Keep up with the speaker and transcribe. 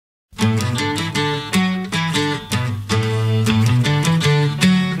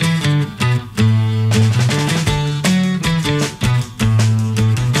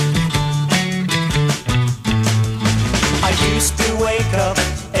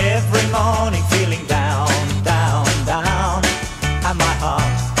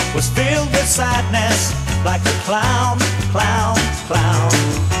clown, clown, clown.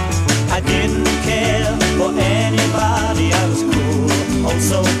 I didn't care for anybody, I was cool, oh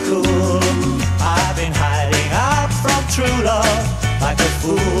so cool. I've been hiding out from true love like a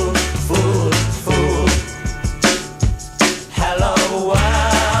fool, fool, fool. Hello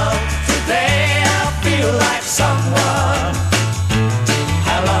world, today I feel like someone.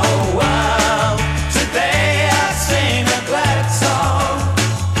 Hello world, today I sing a glad song.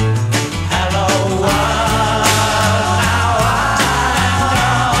 Hello world, now I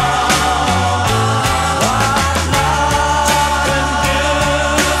know what love can do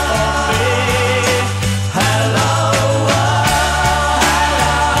for me. Hello world,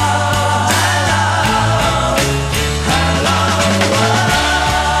 hello, hello world.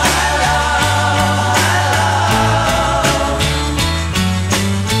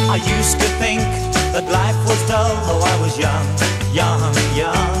 I used to think that life was dull, though I was young, young,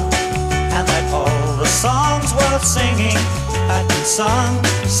 young, and that all the songs worth singing had been sung,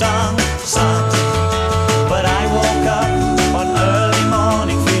 sung, sung.